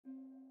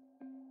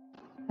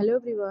Hello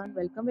everyone,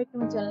 welcome back to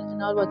my channel and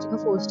now watching a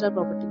 4-star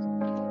property.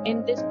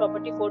 In this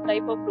property, 4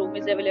 type of room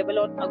is available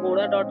on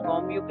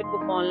agoda.com. You can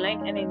book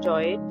online and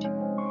enjoy it.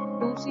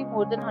 To see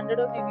more than 100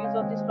 of reviews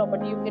of this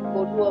property, you can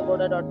go to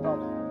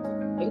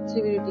agoda.com. Its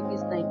review rating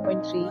is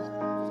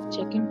 9.3.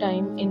 Check-in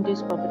time in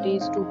this property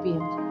is 2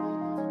 p.m.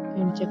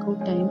 and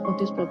check-out time of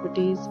this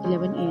property is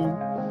 11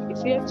 a.m.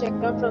 If you have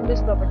checked out from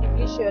this property,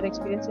 please share your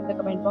experience in the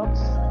comment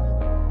box.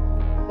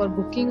 For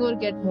booking or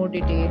get more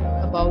detail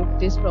about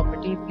this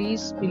property,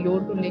 please below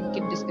to link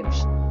in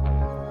description.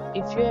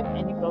 If you have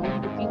any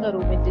problem booking a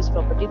room in this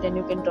property, then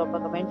you can drop a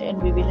comment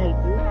and we will help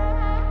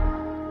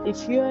you.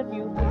 If you are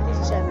new to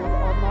this channel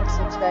or not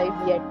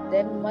subscribed yet,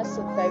 then must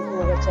subscribe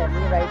to our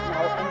channel right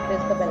now and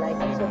press the bell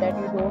icon so that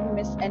you don't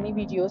miss any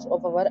videos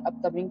of our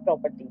upcoming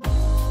property.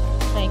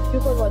 Thank you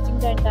for watching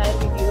the entire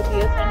video.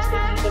 Dear friends,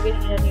 we'll meet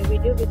again in a new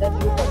video with a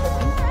new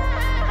property.